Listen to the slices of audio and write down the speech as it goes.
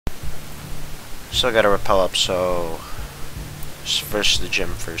Still gotta repel up, so versus the gym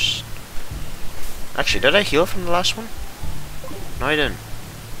first. Actually, did I heal from the last one? No, I didn't.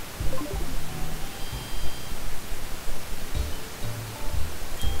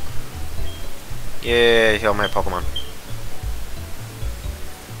 Yeah, heal my Pokemon.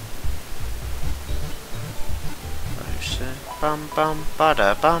 Bum bum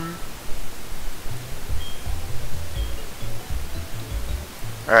bada bum.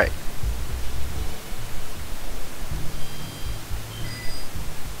 Alright.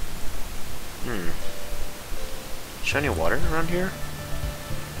 Is there any water around here?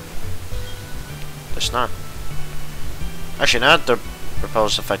 There's not. Actually, now that the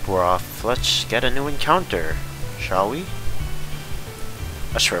repel's effect wore off, let's get a new encounter, shall we?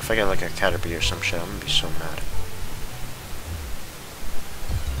 I swear, if I get like a Caterpie or some shit, I'm gonna be so mad.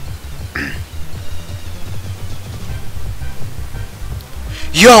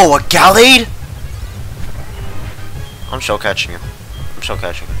 Yo, a Gallade? I'm so catching him. I'm so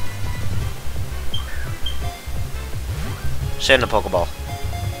catching him. Stay in the Pokeball.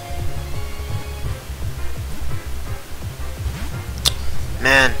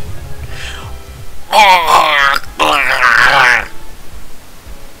 Man.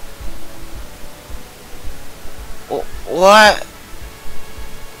 What?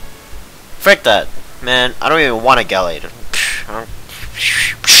 Frick that. Man, I don't even want a Gallade.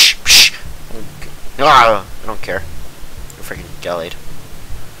 I don't care. You're freaking Gallade.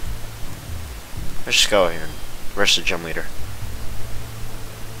 Let's just go here. Where's the gym leader?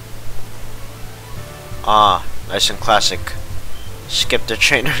 Ah, nice and classic. Skip the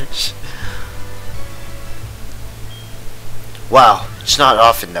trainers. Wow, it's not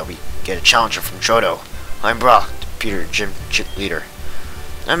often that we get a challenger from Johto. I'm Brock, the Peter Gym leader.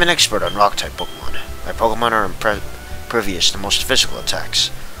 I'm an expert on rock-type Pokemon. My Pokemon are impervious to most physical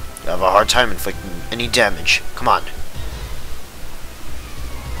attacks. You have a hard time inflicting any damage. Come on.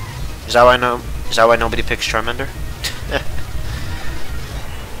 Is that why nobody picks Charmander?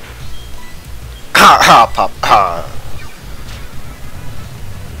 Pop.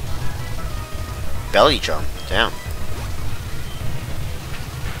 Belly jump. Damn.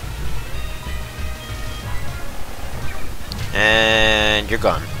 And you're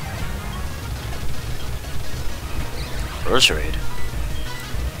gone. Roserade.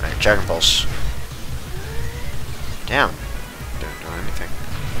 Alright, Dragon Pulse. Damn. Don't do anything.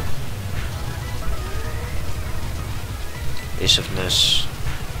 Evasiveness.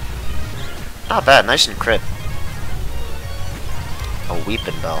 Not bad, nice and crit. A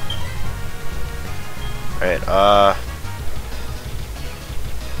Weeping Bell. Alright, I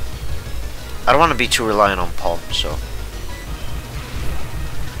don't want to be too reliant on Pulp, so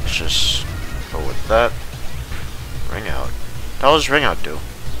let's just go with that. Ring Out. What does Ring Out do?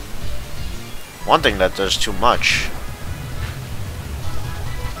 One thing that does too much.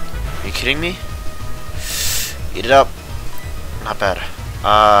 Are you kidding me? Eat it up. Not bad.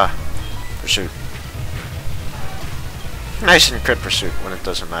 Pursuit. Nice and crit Pursuit when it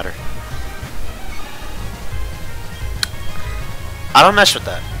doesn't matter. I don't mess with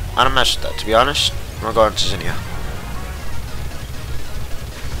that. I don't mess with that. To be honest, I'm gonna go into Zinnia.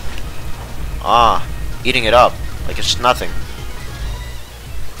 Ah, eating it up like it's nothing.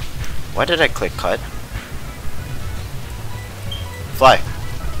 Why did I click cut? Fly.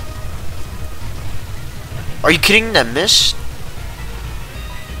 Are you kidding? That missed?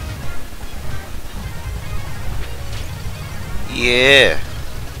 Yeah.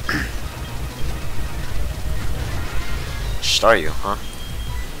 Star you, huh?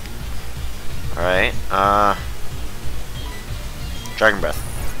 Alright, Dragon Breath.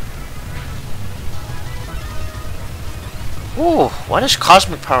 Ooh, why does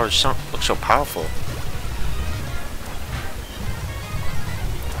Cosmic Power look so powerful?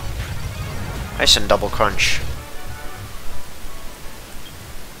 Nice and double crunch.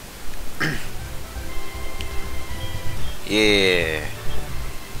 Yeah.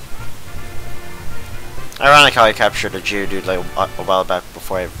 Ironic how I captured a Geodude like a while back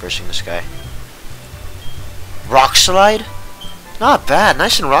before I versing this guy. Rock Slide? Not bad,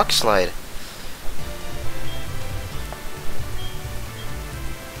 nice and Rock Slide.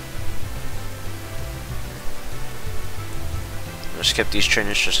 I'm gonna skip these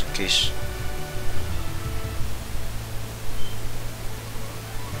trainers just in case.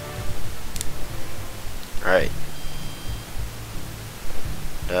 Alright.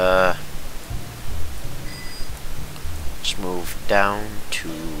 Let's move down to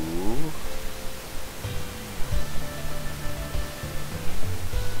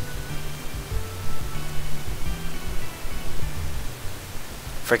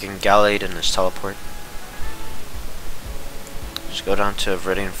freaking Gallade in his teleport. Let's go down to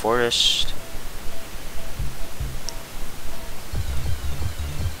Viridian Forest.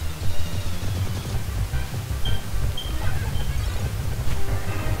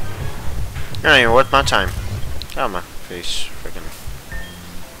 Not even worth my time. Oh, my face. Freaking.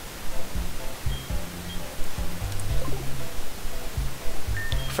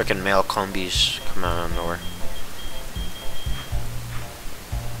 Freaking male combis come out of nowhere.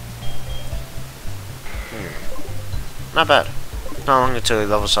 Not bad. Not long until he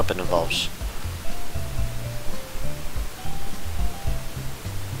levels up and evolves.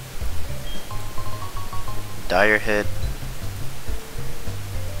 Dire hit.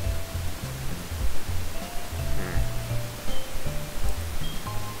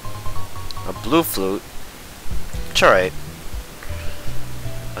 A blue flute. It's alright.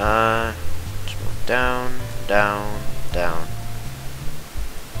 Let's move down, down, down.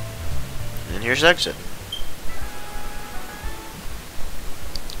 And here's exit.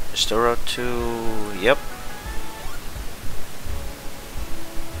 Still road to... Yep.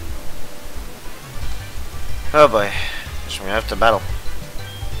 Oh boy. So we have to battle.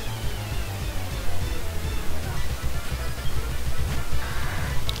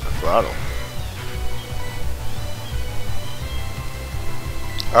 A grotto.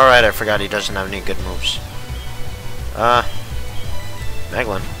 Alright, I forgot he doesn't have any good moves.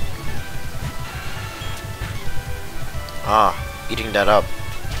 Megalyn. Eating that up.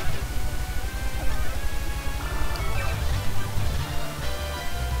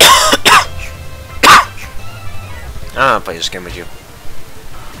 I don't wanna play this game with you.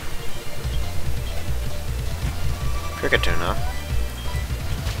 Cricketune, huh?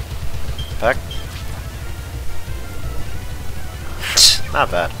 Peck. Not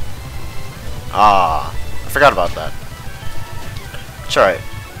bad. I forgot about that. It's alright.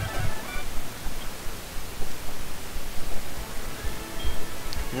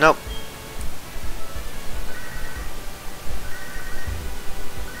 Nope.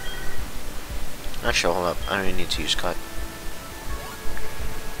 Actually, hold up. I don't even need to use cut.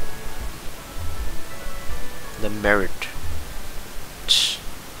 The merit.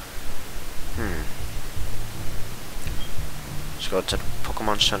 Let's go to the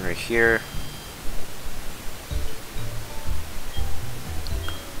Pokemon Center here.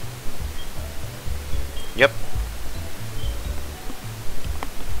 Yep.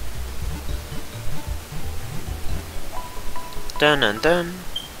 Dun and dun.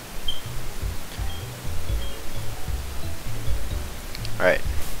 Alright.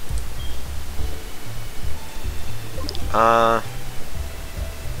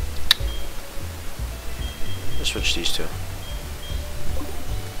 Let's switch these two.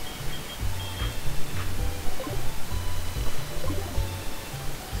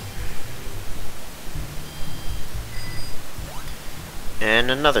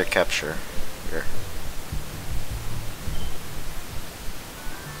 And another capture here.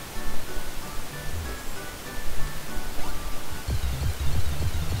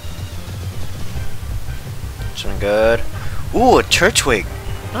 Something good. Ooh, a Turtwig.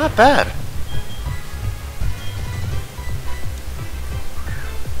 Not bad.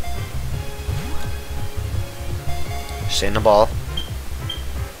 Stay in the ball.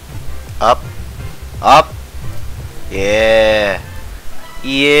 Up. Up. Yeah.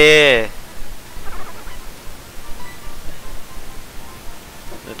 Yeah.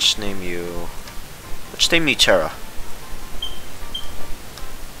 Let's name you. Let's name you Terra.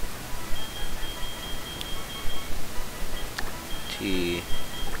 T-E-R-R-A.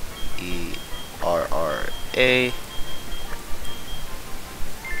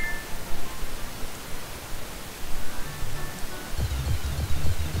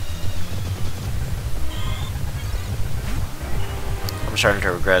 I'm starting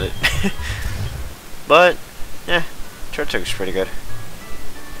to regret it. But, yeah, Turtwig's pretty good.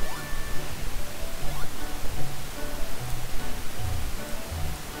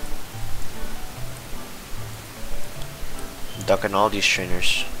 Ducking all these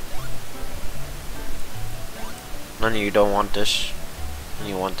trainers. None of you don't want this. And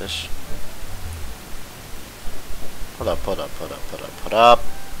you want this. Hold up, hold up, hold up, hold up, hold up.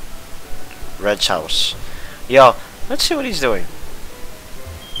 Red's house. Yo, let's see what he's doing.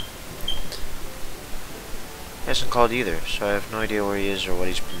 He hasn't called either, so I have no idea where he is or what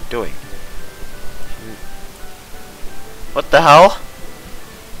he's been doing. What the hell?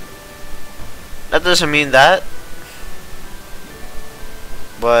 That doesn't mean that.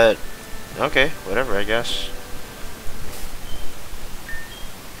 But, okay, whatever, I guess.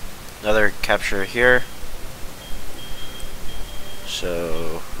 Another capture here.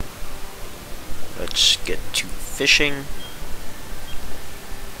 So, Let's get to fishing.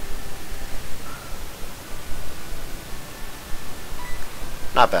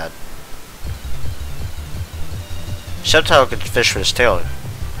 Not bad. Reptile could fish with his tail.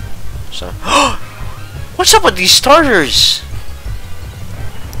 So, what's up with these starters?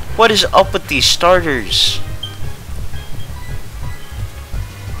 What is up with these starters?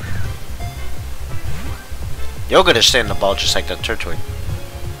 You're gonna stay in the ball just like that turtwig.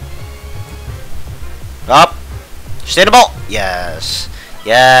 Up! Stay in the ball! Yes!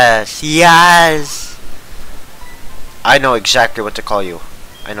 Yes! Yes! I know exactly what to call you.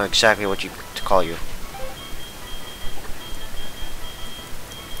 I know exactly what to call you.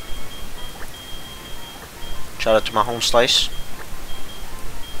 Shout out to my home slice.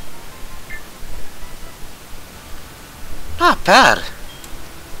 Not bad.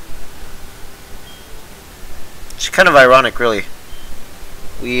 It's kind of ironic, really.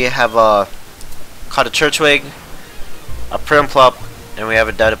 We have caught a turtwig, a primplop, and we have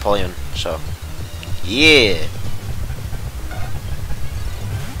a dead Apollyon. So, yeah.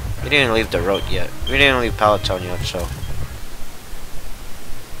 We didn't leave the road yet. We didn't leave Palatown yet, so.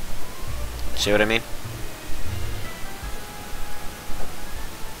 See what I mean?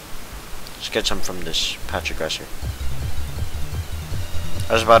 Let's get some from this patch aggressor.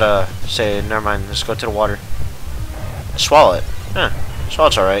 I was about to say, never mind, let's go to the water. Swallow it. Huh,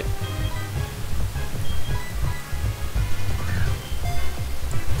 swallow's alright.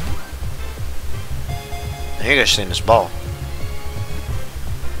 Now you guys stay in this ball.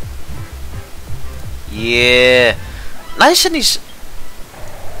 Yeah. Nice in these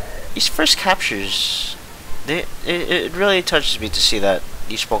first captures. It really touches me to see that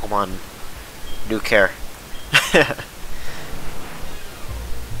these Pokemon do care.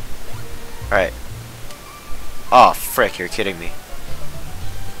 Alright. Oh, frick, you're kidding me.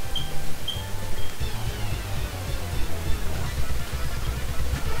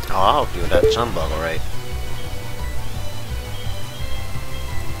 Oh, I'll do that Sunbug, alright.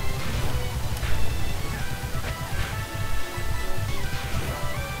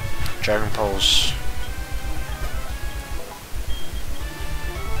 Dragon Pulse.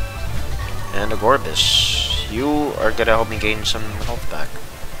 And a Gorbis. You are gonna help me gain some health back.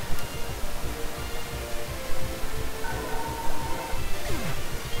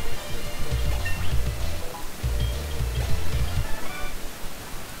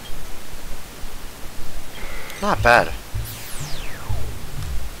 Not bad.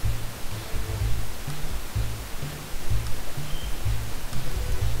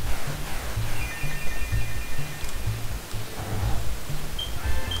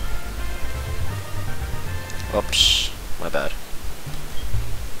 Oops, my bad.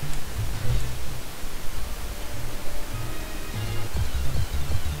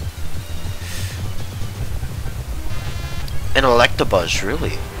 An Electabuzz,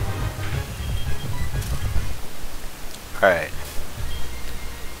 really? Alright. I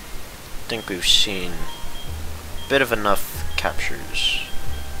think we've seen a bit of enough captures.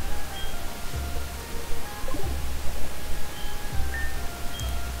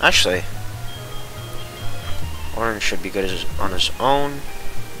 Actually, Orange should be good on his own.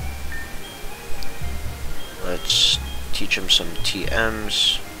 Let's teach him some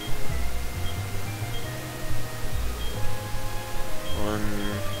TMs.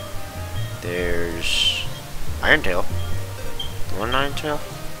 There's Iron Tail. One Iron Tail?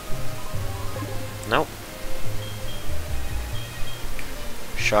 Nope.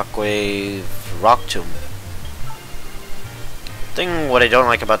 Shockwave, Rock Tomb. What I don't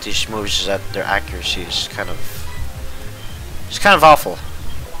like about these moves is that their accuracy is kind of awful.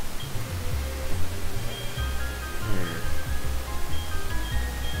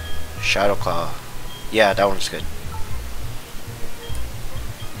 Shadow Claw. Yeah, that one's good.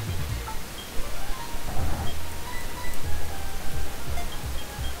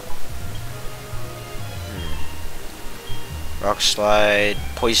 Rock Slide,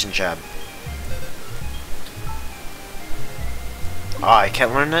 Poison Jab. Ah, I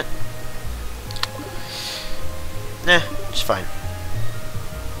can't learn that? Nah, it's fine.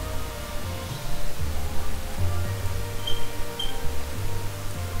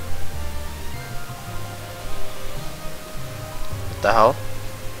 What the hell?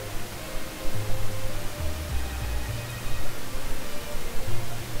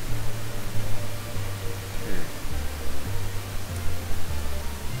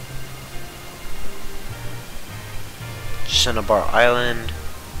 Cinnabar Island.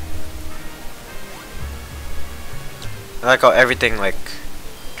 I like how everything kind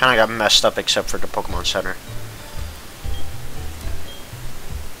of got messed up except for the Pokemon Center.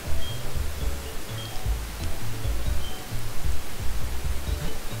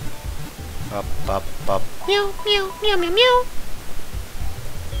 Up, up, up. Meow, meow, meow, meow, meow.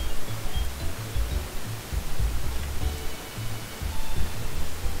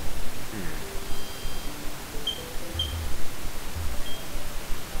 Hmm.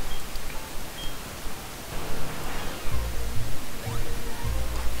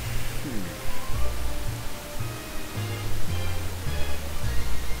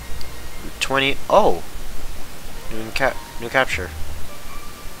 20. Oh! New capture.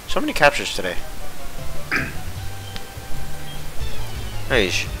 So many captures today. Hey,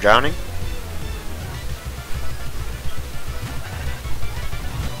 he's drowning?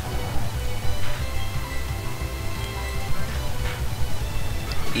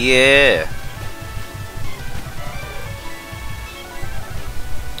 Yeah.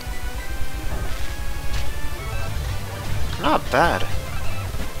 Not bad.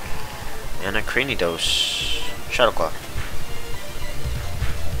 And a cranny dose. Shadowclaw.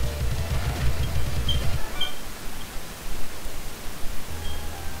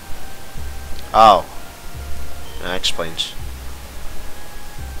 Oh. That explains.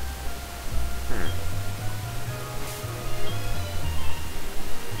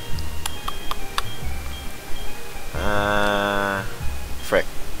 Frick.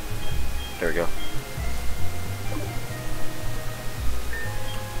 There we go.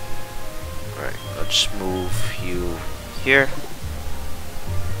 Alright, let's move you here.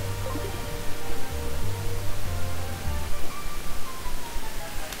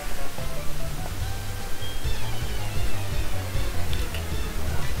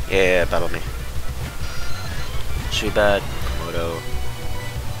 Yeah, battle me. Too bad. Komodo.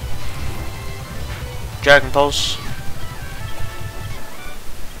 Dragon Pulse.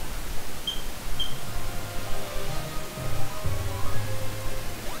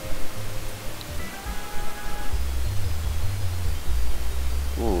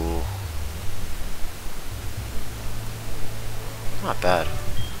 Ooh. Not bad.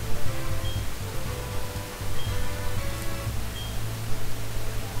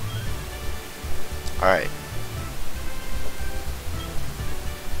 Alright.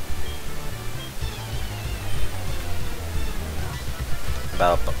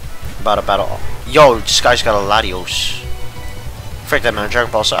 About a battle. Yo, this guy's got a Latios. Frick that man,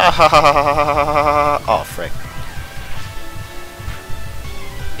 Dragon Ball. Oh, frick.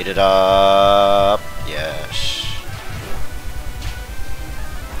 Eat it up. Yes.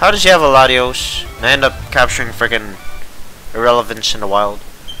 How does he have a Latios and I end up capturing frickin' irrelevance in the wild?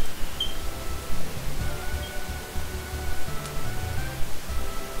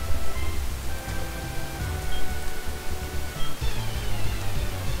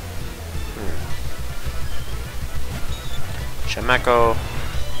 Shamako.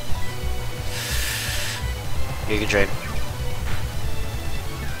 Giga Drain.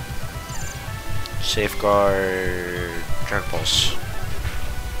 Safeguard. Dragon Pulse.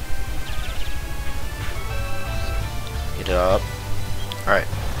 Get it up. Alright.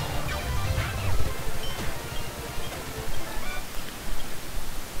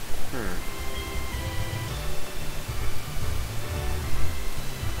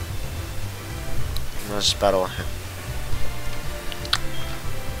 Let's battle him.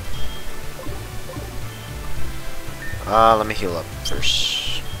 Let me heal up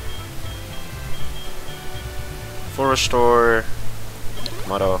first. Full restore.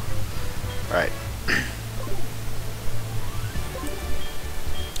 Motto. Alright.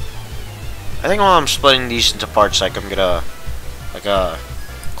 I think while I'm splitting these into parts, like I'm gonna, like a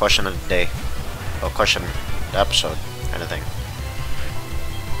question of the day, or question of the episode, kind of thing.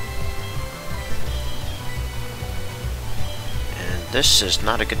 And this is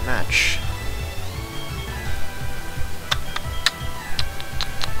not a good match.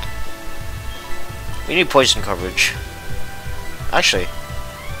 We need poison coverage. Actually,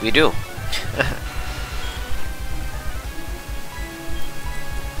 we do.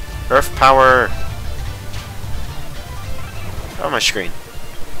 Earth power. On my screen.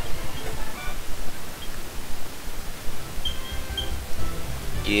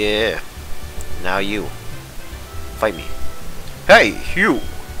 Yeah. Now you. Fight me. Hey, you!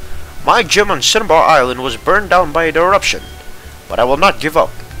 My gym on Cinnabar Island was burned down by an eruption. But I will not give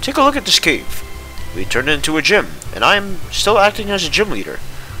up. Take a look at this cave. We turned it into a gym, and I am still acting as a gym leader.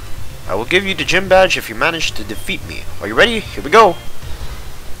 I will give you the gym badge if you manage to defeat me. Are you ready? Here we go!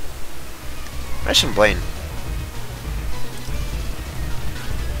 Nice and Blaine.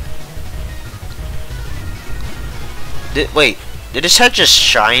 Wait, did his head just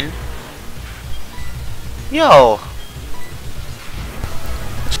shine? Yo!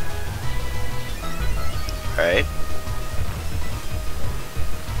 Alright.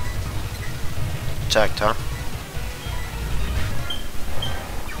 protect, huh?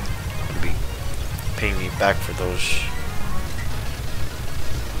 Gonna be paying me back for those.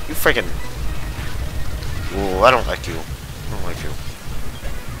 You freaking. Ooh, I don't like you. I don't like you.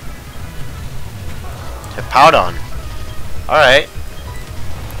 Hit Powdon. Alright.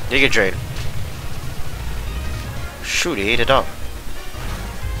 Dig a drain. Shoot, he ate it up.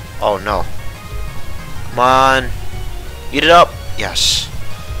 Oh no. Come on. Eat it up. Yes.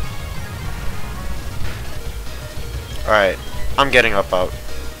 Alright. I'm getting up out.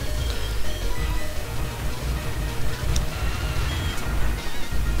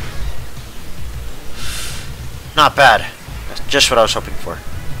 Not bad. That's just what I was hoping for.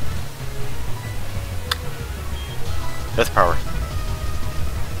 With power.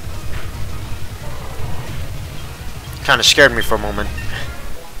 Kinda scared me for a moment.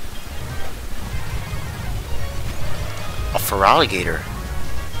 A Feraligatr.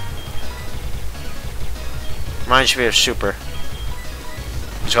 Reminds me of Super.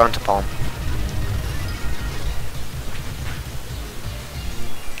 He's gone to Palm.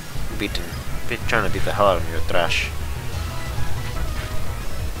 Trying to beat the hell out of me with Thrash.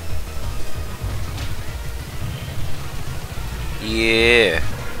 Yeah.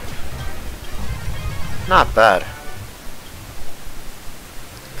 Not bad.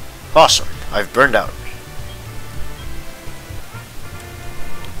 Awesome. I've burned out.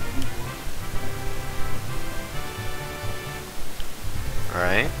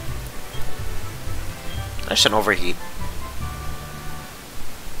 Alright. Nice and overheat.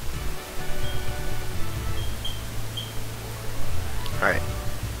 Alright.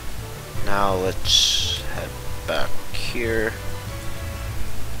 Now let's head back here.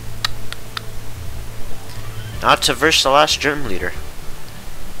 Not to verse the last gym leader.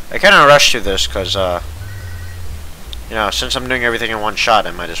 I kind of rushed through this because, you know, since I'm doing everything in one shot,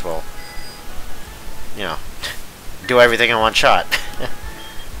 I might as well, you know, do everything in one shot.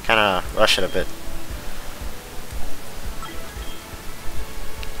 Kind of rush it a bit.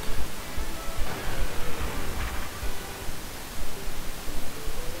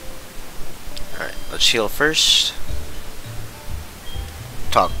 Alright, let's heal first.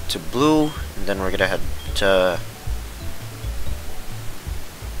 Talk to Blue, and then we're gonna head to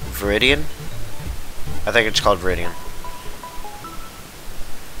Viridian. I think it's called Viridian.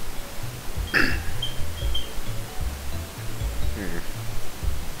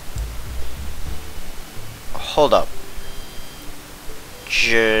 Hold up.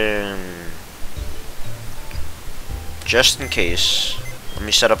 Just in case, let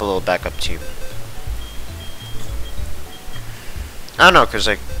me set up a little backup team. I don't know, cause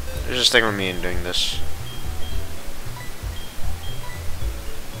like, there's this thing with me in doing this.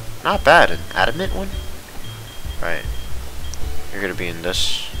 Not bad, an adamant one? Right. You're gonna be in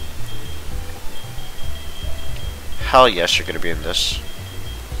this. Hell yes, you're gonna be in this.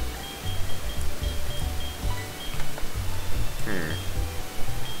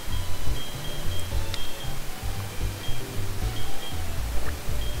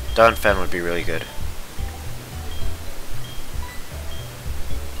 Donphan would be really good.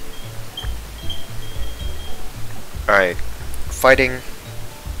 Alright. Fighting.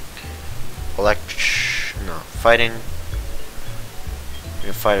 Fighting.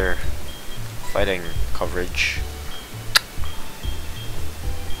 Fighting coverage.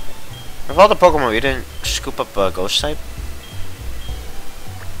 Of all the Pokemon, we didn't scoop up a ghost type.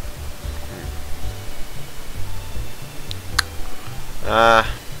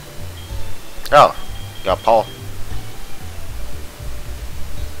 Oh, got Paul.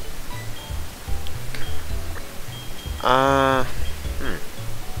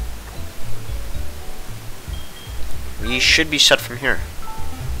 We should be set from here.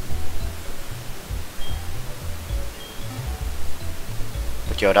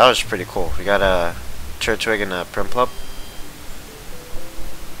 But yo, that was pretty cool. We got a Turtwig and a Prinplup.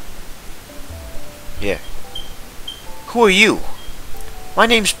 Yeah. Who are you? My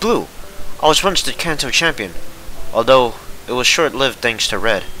name's Blue. I was once the Kanto champion, although it was short-lived thanks to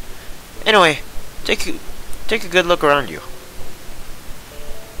Red. Anyway, take a good look around you.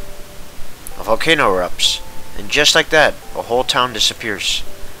 A volcano erupts, and just like that, a whole town disappears.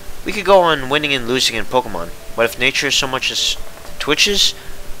 We could go on winning and losing in Pokemon, but if nature so much as twitches,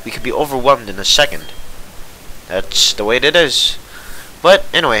 we could be overwhelmed in a second. That's the way it is. But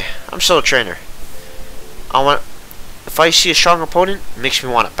anyway, I'm still a trainer. If I see a strong opponent, it makes me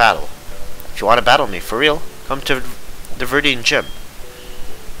want to battle. If you want to battle me, for real, come to the Viridian Gym.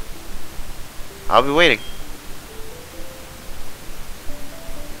 I'll be waiting.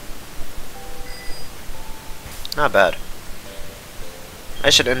 Not bad.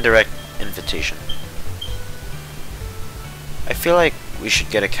 Nice and indirect invitation. feel like we should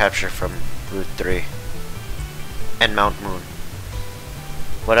get a capture from Route 3 and Mount Moon.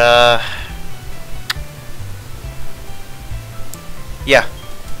 But yeah,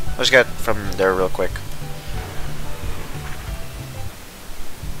 let's get from there real quick.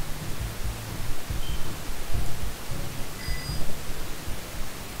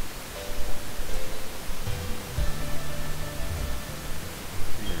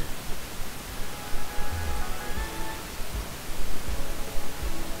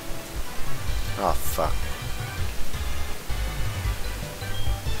 Oh fuck.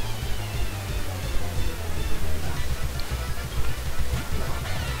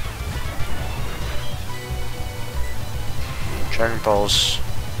 Dragon Balls.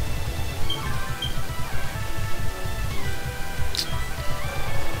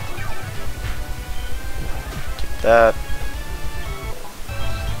 Take that.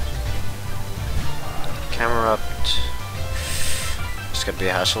 Camera up. It's gonna be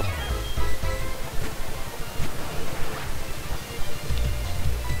a hassle.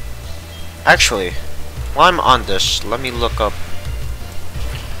 Actually, while I'm on this, let me look up.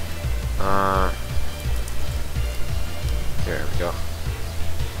 Here we go.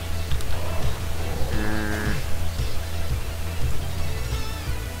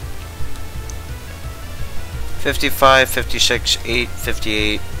 55, 56, 8,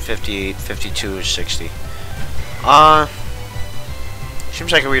 58, 58, 52, 60.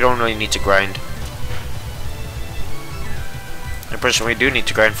 Seems like we don't really need to grind. The person we do need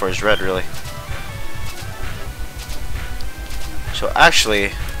to grind for is red, really. So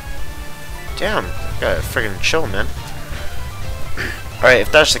actually, damn, gotta friggin' chill, man. Alright,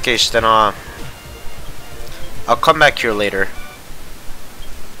 if that's the case, then I'll come back here later.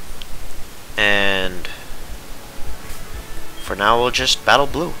 And for now, we'll just battle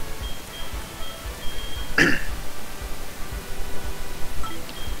blue.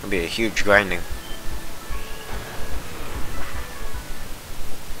 It'll be a huge grinding.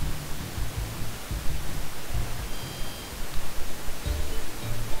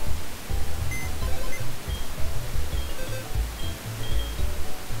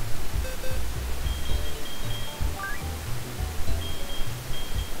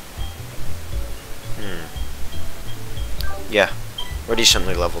 Yeah, we're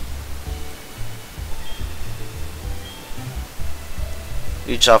decently leveled.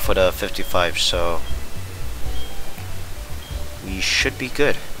 Leads off with a 55, so we should be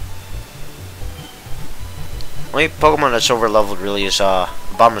good. Only Pokemon that's over leveled really is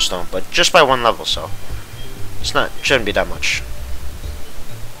Bomber Stone, but just by 1 level, so it's not, shouldn't be that much.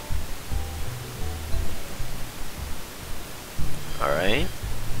 Alright.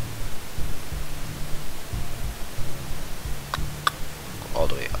 All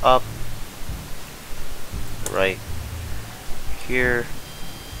the way up, right here.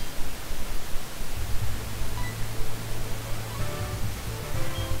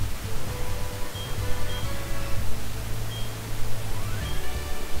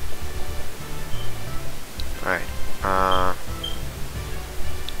 Alright,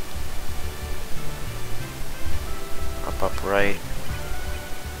 up, right,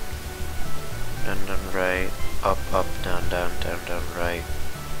 down, right, up, down, right,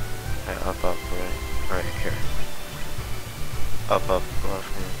 up, right, alright, here, up, down,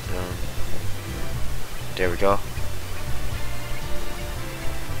 there we go,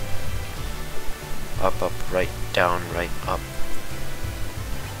 up, right, down, right, up,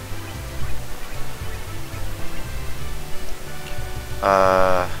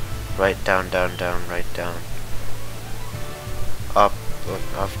 right, down, right, down, up,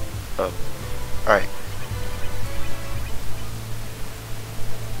 alright.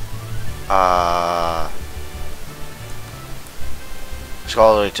 Let's go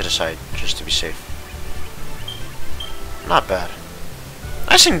all the way to the side, just to be safe. Not bad.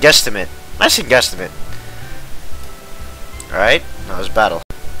 Nice and guesstimate. Alright, now let's battle.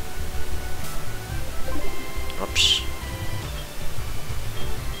 Oops.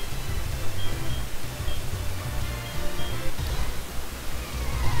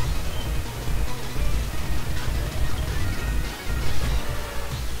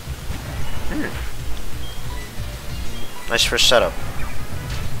 Nice first setup.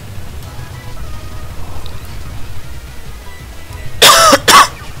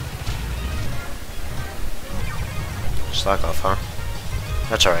 Slack off, huh?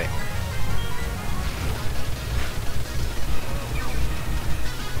 That's alright.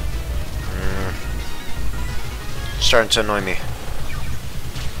 Starting to annoy me.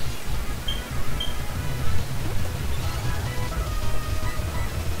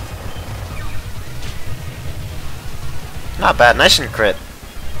 Not bad. Nice and crit.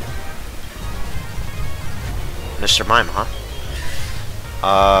 Mr. Mime, huh?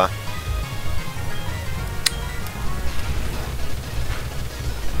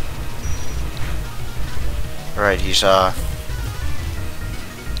 Alright, he's,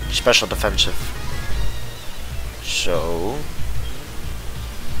 special defensive. So...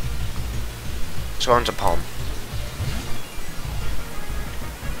 let's go into Palm.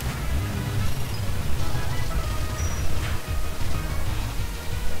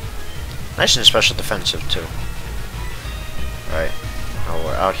 Nice and special defensive, too. Alright, now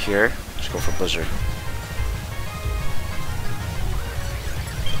we're out here. Let's go for Blizzard.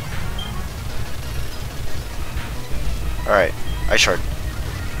 Alright, Ice Shard.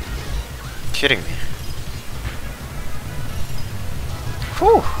 Kidding me.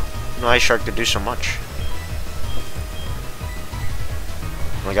 Whew! No, Ice Shard could do so much.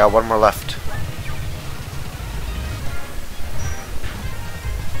 We got one more left.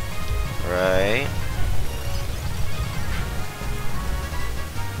 Right.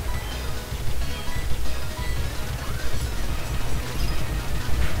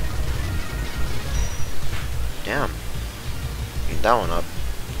 Damn. Get that one up.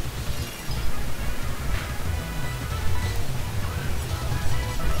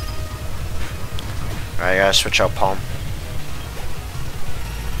 Alright, I gotta switch out Palm.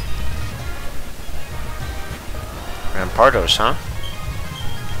 Rampardos, huh?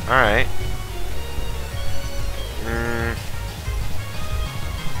 Alright.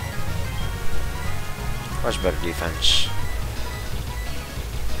 What's better defense?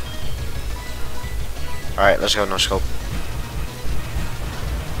 Alright, let's go no scope.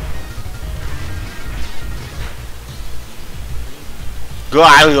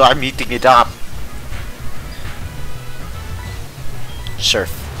 God, I'm eating it up.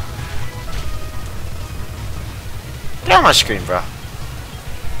 Surf. Get on my screen, bro.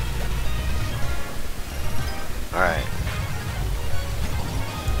 Alright.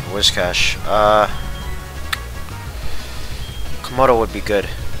 Whiscash. Komodo would be good,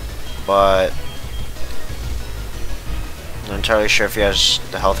 but I'm not entirely sure if he has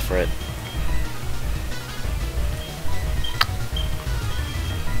the health for it.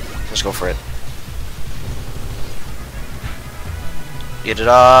 Let's go for it. Eat it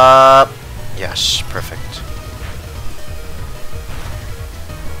up. Yes, perfect.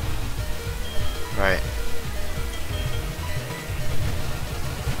 Right.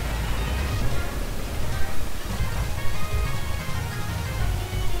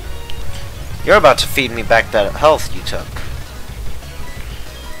 You're about to feed me back that health you took.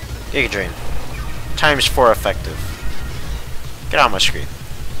 Giga Drain. Times 4 effective. Get out of my screen.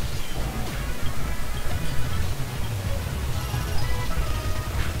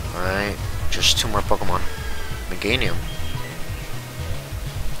 Alright, just 2 more Pokemon. Meganium.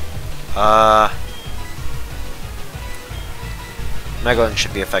 Megalon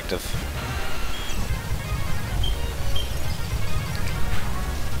should be effective.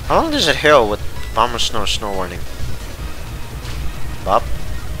 How long does it heal with Bomber Snow Snow Warning? Bop.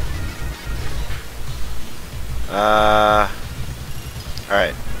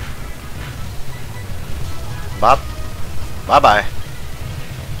 Alright. Bop. Bye-bye.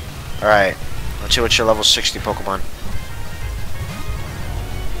 Alright. Let's see what your level 60 Pokemon.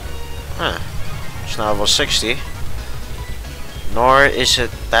 Huh. It's not level 60. Nor is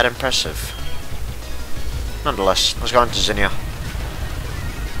it that impressive. Nonetheless, let's go on to Zinnia.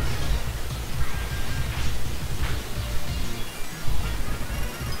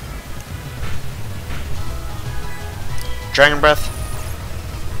 Dragon Breath.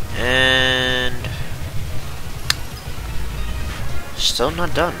 And... still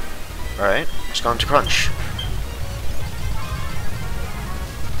not done. Alright, let's go on to Crunch.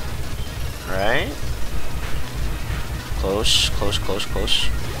 Alright. Close, close, close, close.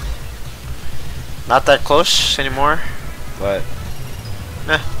 Not that close anymore, but...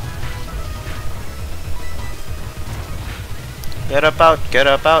 eh. Get up out, get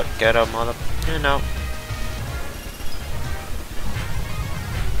up out, get up, mother... you know.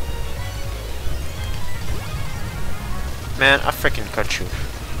 Man, I freaking cut you.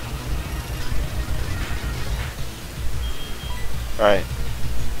 Alright.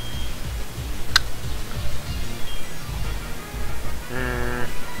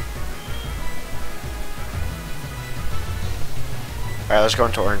 Alright, let's go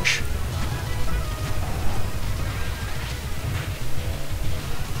into Orange.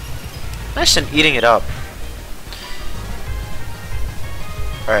 Nice and eating it up.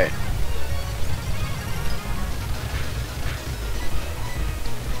 Alright.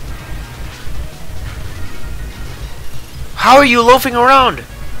 How are you loafing around?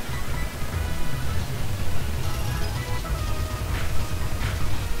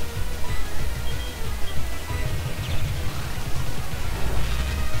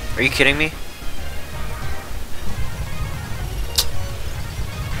 Are you kidding me?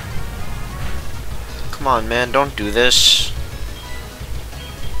 Come on, man, don't do this.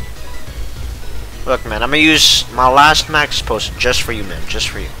 Look, man, I'm gonna use my last max post just for you, man, just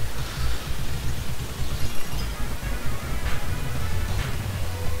for you.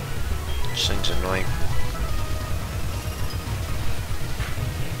 This thing's annoying.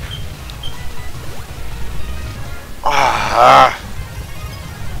 Ah.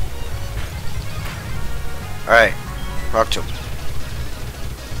 Alright, Rock 2.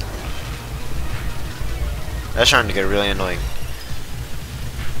 That's starting to get really annoying.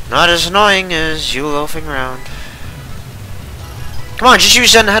 Not as annoying as you loafing around. Come on, just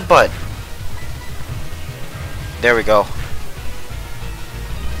use that headbutt. There we go.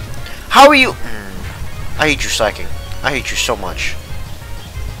 How are you? I hate you slacking. I hate you so much.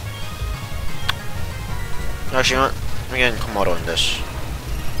 Actually, you know what? I'm getting Komodo in this.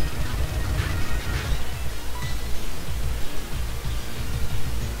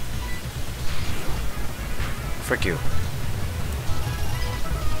 Frick you.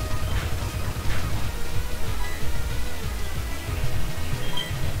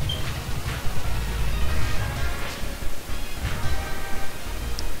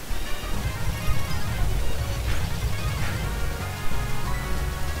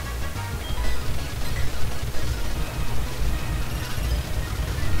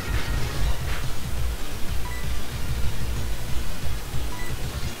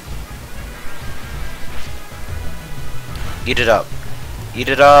 Eat it up. Eat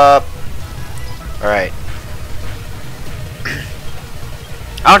it up. Alright.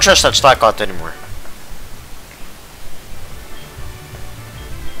 I don't trust that Slackot anymore.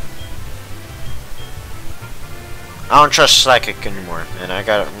 I don't trust Slackot anymore, and I'm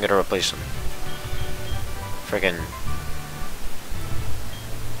gonna replace him. Friggin'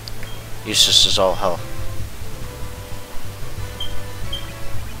 useless as all hell.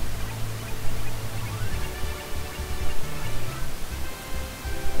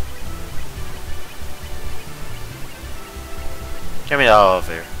 Get me out of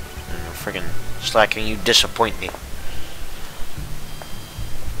here. Friggin' slacking, you disappoint me.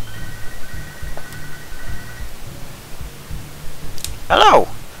 Hello!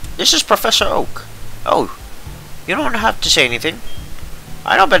 This is Professor Oak. Oh, you don't have to say anything.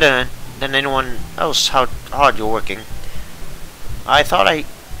 I know better than anyone else how hard you're working. I thought I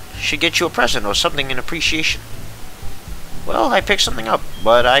should get you a present or something in appreciation. Well, I picked something up,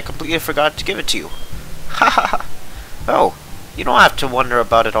 but I completely forgot to give it to you. Ha ha ha! Oh. You don't have to wonder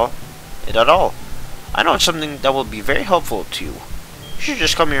about it at all. I know it's something that will be very helpful to you. You should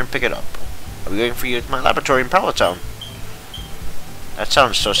just come here and pick it up. I'll be waiting for you at my laboratory in Palatown. That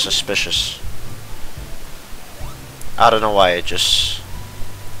sounds so suspicious. I don't know why, it just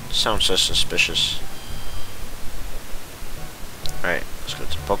sounds so suspicious. Alright, let's go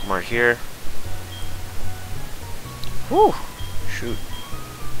to Pokemon here. Whew! Shoot.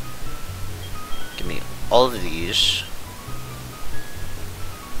 Give me all of these.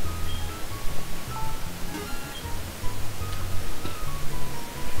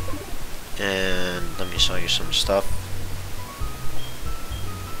 And let me show you some stuff.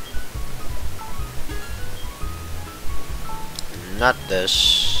 Not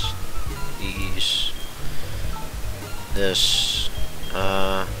this. These. This.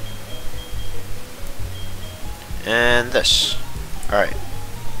 And this. Alright.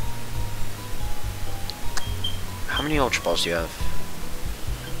 How many Ultra Balls do you have?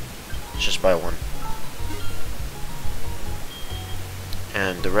 Just buy one.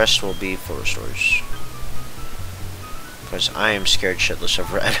 And the rest will be for restores. Because I am scared shitless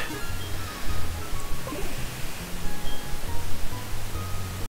of red.